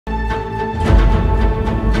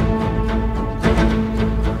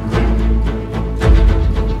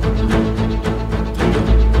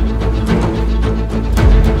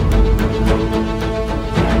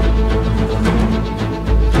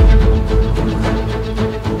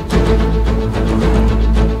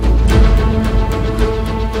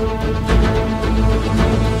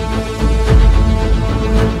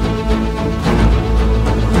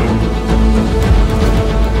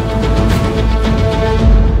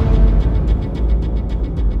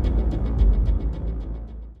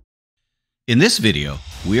In this video,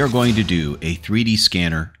 we are going to do a 3D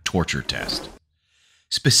scanner torture test.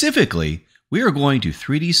 Specifically, we are going to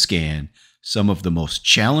 3D scan some of the most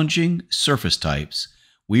challenging surface types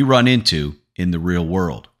we run into in the real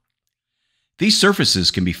world. These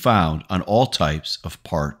surfaces can be found on all types of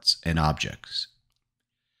parts and objects.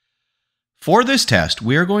 For this test,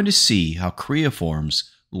 we are going to see how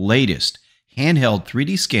Creaform's latest handheld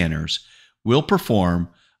 3D scanners will perform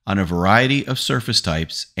on a variety of surface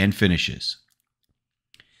types and finishes.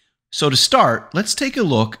 So to start, let's take a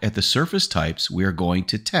look at the surface types we are going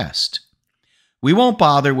to test. We won't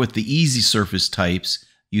bother with the easy surface types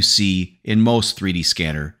you see in most 3D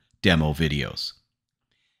scanner demo videos.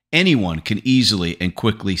 Anyone can easily and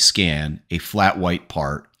quickly scan a flat white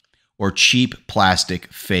part or cheap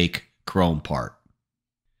plastic fake chrome part.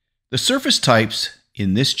 The surface types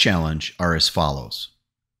in this challenge are as follows.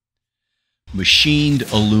 Machined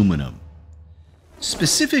aluminum.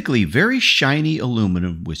 Specifically, very shiny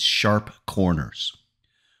aluminum with sharp corners.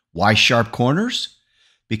 Why sharp corners?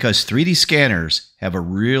 Because 3D scanners have a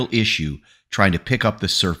real issue trying to pick up the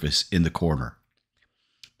surface in the corner.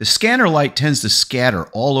 The scanner light tends to scatter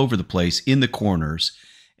all over the place in the corners,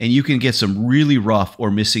 and you can get some really rough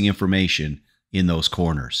or missing information in those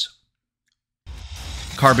corners.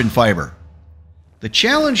 Carbon fiber. The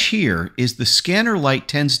challenge here is the scanner light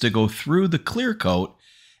tends to go through the clear coat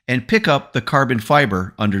and pick up the carbon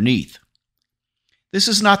fiber underneath. This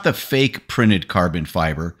is not the fake printed carbon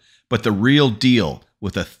fiber, but the real deal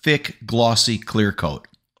with a thick, glossy clear coat.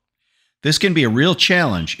 This can be a real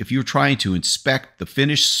challenge if you're trying to inspect the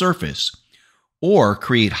finished surface or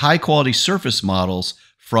create high-quality surface models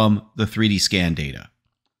from the 3D scan data.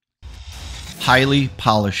 Highly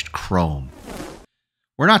polished chrome.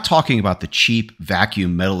 We're not talking about the cheap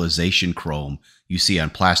vacuum metallization chrome you see on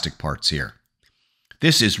plastic parts here.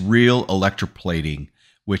 This is real electroplating,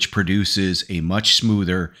 which produces a much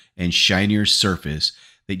smoother and shinier surface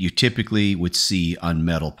that you typically would see on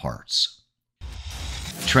metal parts.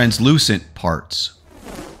 Translucent parts.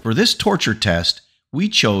 For this torture test, we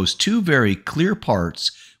chose two very clear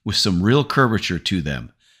parts with some real curvature to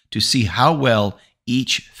them to see how well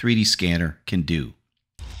each 3D scanner can do.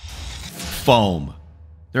 Foam.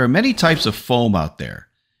 There are many types of foam out there,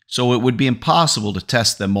 so it would be impossible to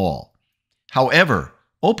test them all. However,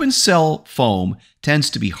 open cell foam tends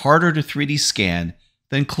to be harder to 3D scan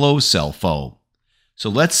than closed cell foam. So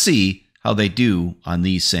let's see how they do on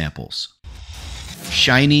these samples.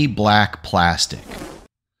 Shiny black plastic.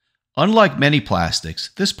 Unlike many plastics,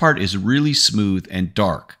 this part is really smooth and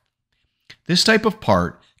dark. This type of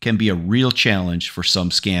part can be a real challenge for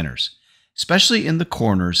some scanners, especially in the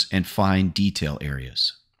corners and fine detail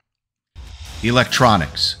areas.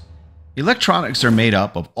 Electronics. Electronics are made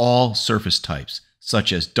up of all surface types,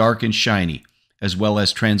 such as dark and shiny, as well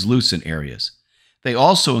as translucent areas. They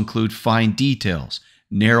also include fine details,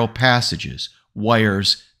 narrow passages,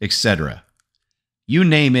 wires, etc. You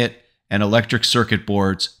name it, and electric circuit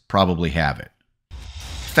boards probably have it.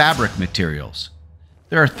 Fabric materials.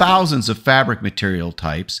 There are thousands of fabric material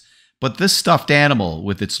types, but this stuffed animal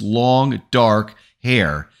with its long, dark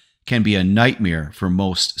hair can be a nightmare for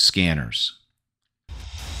most scanners.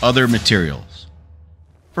 Other materials.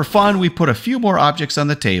 For fun, we put a few more objects on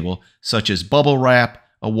the table, such as bubble wrap,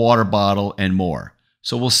 a water bottle, and more.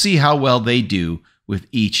 So we'll see how well they do with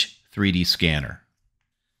each 3D scanner.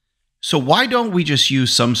 So why don't we just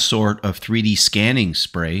use some sort of 3D scanning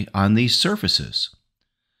spray on these surfaces?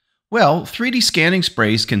 Well, 3D scanning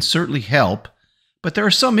sprays can certainly help, but there are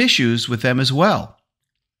some issues with them as well.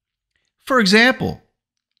 For example,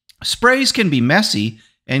 sprays can be messy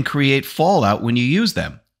and create fallout when you use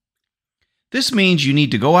them. This means you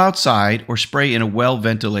need to go outside or spray in a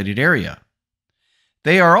well-ventilated area.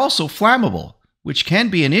 They are also flammable, which can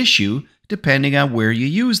be an issue depending on where you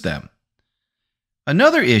use them.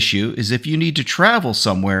 Another issue is if you need to travel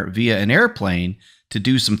somewhere via an airplane to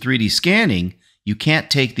do some 3D scanning, you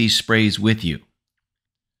can't take these sprays with you.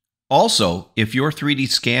 Also, if your 3D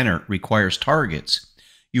scanner requires targets,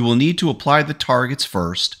 you will need to apply the targets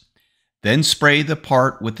first, then spray the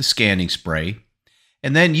part with the scanning spray,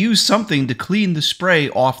 and then use something to clean the spray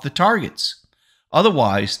off the targets.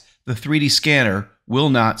 Otherwise, the 3D scanner will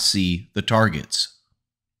not see the targets.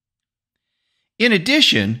 In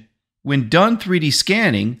addition, when done 3D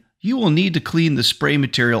scanning, you will need to clean the spray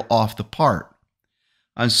material off the part.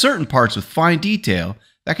 On certain parts with fine detail,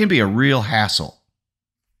 that can be a real hassle.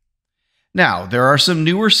 Now, there are some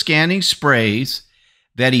newer scanning sprays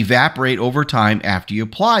that evaporate over time after you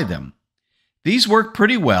apply them. These work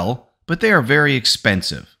pretty well, but they are very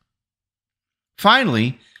expensive.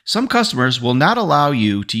 Finally, some customers will not allow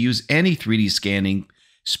you to use any 3D scanning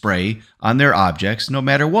spray on their objects no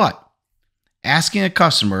matter what. Asking a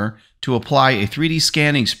customer to apply a 3D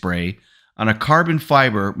scanning spray on a carbon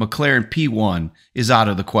fiber McLaren P1 is out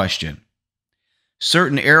of the question.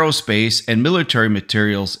 Certain aerospace and military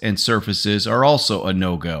materials and surfaces are also a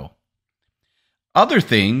no-go. Other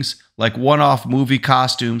things, like one-off movie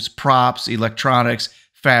costumes, props, electronics,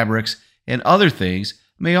 fabrics, and other things,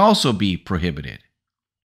 may also be prohibited.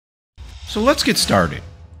 So let's get started.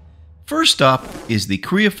 First up is the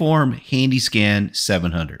Creaform HandySCAN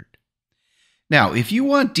 700. Now, if you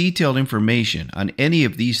want detailed information on any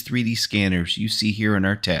of these 3D scanners you see here in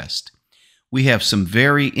our test, we have some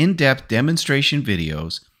very in-depth demonstration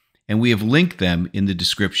videos, and we have linked them in the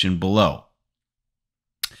description below.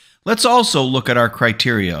 Let's also look at our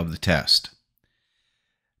criteria of the test.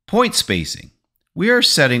 Point spacing. We are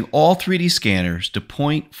setting all 3D scanners to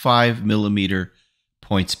 0.5 millimeter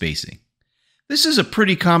point spacing. This is a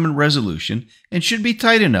pretty common resolution and should be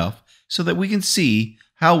tight enough so that we can see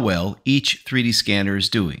how well each 3D scanner is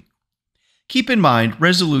doing. Keep in mind,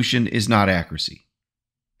 resolution is not accuracy.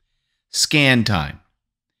 Scan time.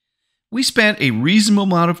 We spent a reasonable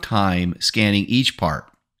amount of time scanning each part.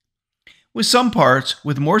 With some parts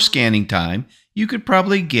with more scanning time, you could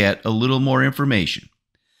probably get a little more information.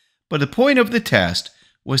 But the point of the test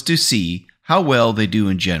was to see how well they do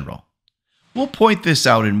in general. We'll point this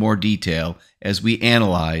out in more detail as we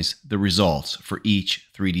analyze the results for each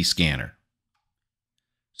 3D scanner.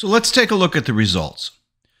 So let's take a look at the results.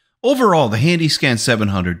 Overall, the HandySCAN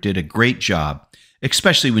 700 did a great job,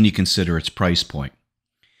 especially when you consider its price point.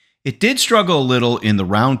 It did struggle a little in the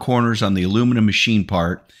round corners on the aluminum machine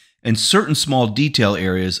part and certain small detail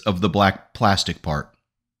areas of the black plastic part.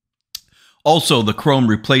 Also, the chrome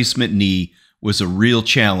replacement knee was a real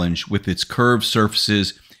challenge with its curved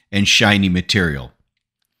surfaces and shiny material.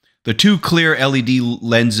 The two clear LED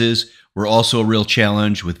lenses were also a real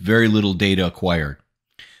challenge with very little data acquired.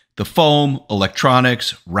 The foam,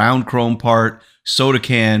 electronics, round chrome part, soda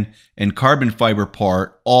can, and carbon fiber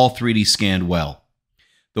part all 3D scanned well.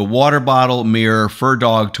 The water bottle, mirror, fur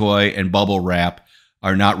dog toy, and bubble wrap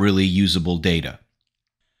are not really usable data.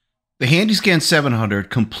 The HandySCAN 700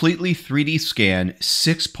 completely 3D scanned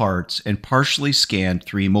 6 parts and partially scanned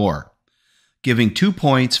 3 more, giving 2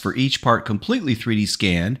 points for each part completely 3D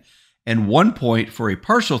scanned and 1 point for a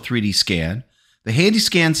partial 3D scan. The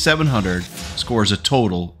HandySCAN 700 scores a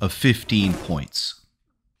total of 15 points.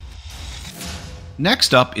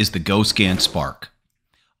 Next up is the GoSCAN Spark.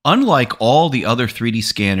 Unlike all the other 3D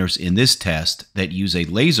scanners in this test that use a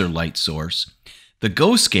laser light source, the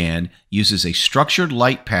GoSCAN uses a structured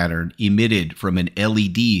light pattern emitted from an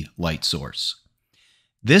LED light source.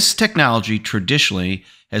 This technology traditionally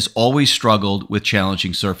has always struggled with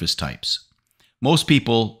challenging surface types. Most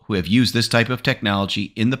people who have used this type of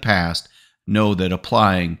technology in the past know that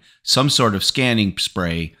applying some sort of scanning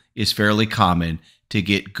spray is fairly common to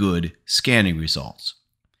get good scanning results.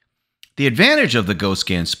 The advantage of the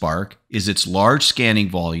GoSCAN Spark is its large scanning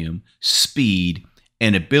volume, speed,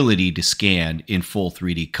 and ability to scan in full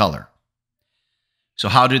 3D color. So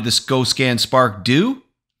how did this GoSCAN Spark do?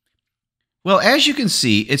 Well, as you can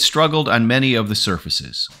see, it struggled on many of the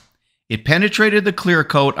surfaces. It penetrated the clear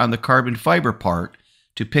coat on the carbon fiber part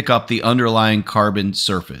to pick up the underlying carbon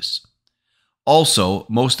surface. Also,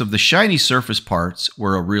 most of the shiny surface parts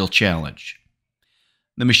were a real challenge.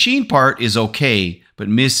 The machine part is okay, but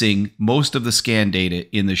missing most of the scan data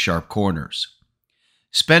in the sharp corners.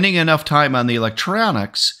 Spending enough time on the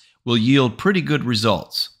electronics will yield pretty good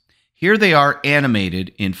results. Here they are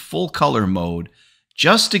animated in full color mode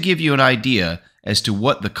just to give you an idea as to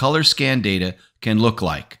what the color scan data can look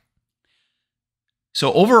like.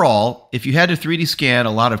 So overall, if you had to 3D scan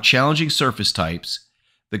a lot of challenging surface types,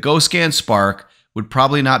 the GoSCAN Spark would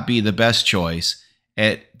probably not be the best choice.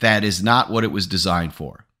 That is not what it was designed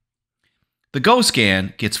for. The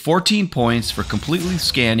GoSCAN gets 14 points for completely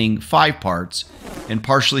scanning 5 parts and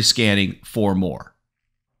partially scanning 4 more.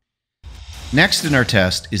 Next in our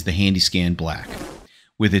test is the HandySCAN Black.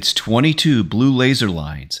 With its 22 blue laser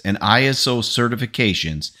lines and ISO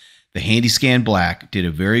certifications, the HandySCAN Black did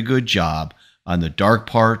a very good job on the dark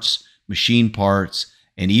parts, machine parts,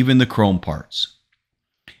 and even the chrome parts.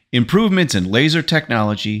 Improvements in laser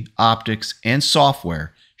technology, optics, and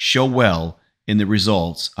software show well in the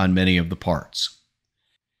results on many of the parts.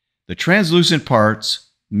 The translucent parts,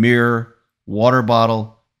 mirror, water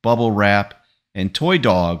bottle, bubble wrap, and toy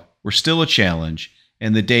dog were still a challenge,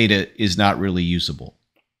 and the data is not really usable.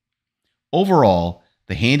 Overall,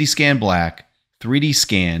 the HandySCAN Black 3D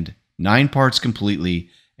scanned 9 parts completely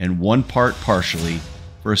and 1 part partially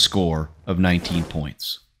for a score of 19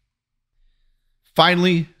 points.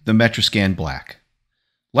 Finally, the MetraSCAN Black.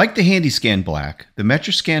 Like the HandySCAN Black, the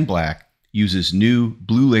MetraSCAN Black uses new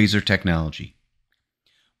blue laser technology.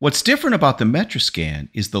 What's different about the MetraSCAN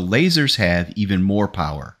is the lasers have even more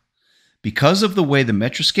power. Because of the way the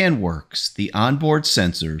MetraSCAN works, the onboard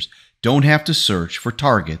sensors don't have to search for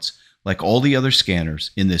targets like all the other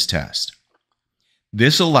scanners in this test.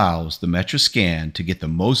 This allows the MetraSCAN to get the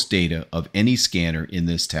most data of any scanner in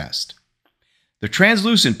this test. The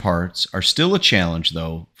translucent parts are still a challenge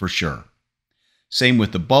though, for sure. Same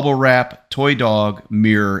with the bubble wrap, toy dog,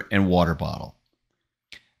 mirror, and water bottle.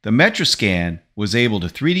 The MetraSCAN was able to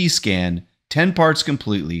 3D scan 10 parts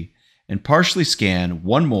completely and partially scan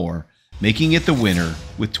one more, making it the winner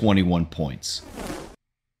with 21 points.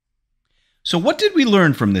 So what did we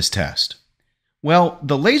learn from this test? Well,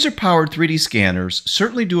 the laser-powered 3D scanners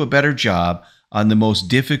certainly do a better job on the most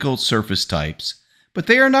difficult surface types, but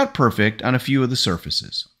they are not perfect on a few of the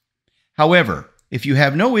surfaces. However, if you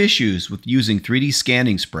have no issues with using 3D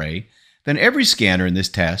scanning spray, then every scanner in this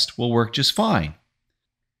test will work just fine.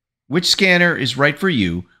 Which scanner is right for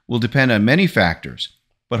you will depend on many factors,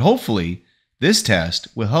 but hopefully this test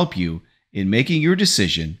will help you in making your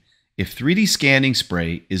decision if 3D scanning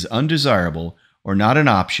spray is undesirable or not an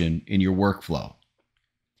option in your workflow.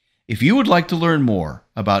 If you would like to learn more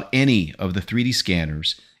about any of the 3D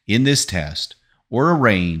scanners in this test or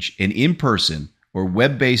arrange an in-person or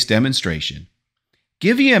web-based demonstration,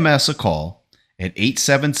 give EMS a call at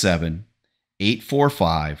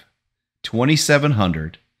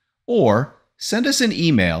 877-845-2700 or send us an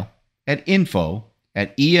email at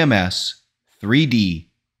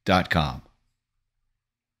info@ems3d.com.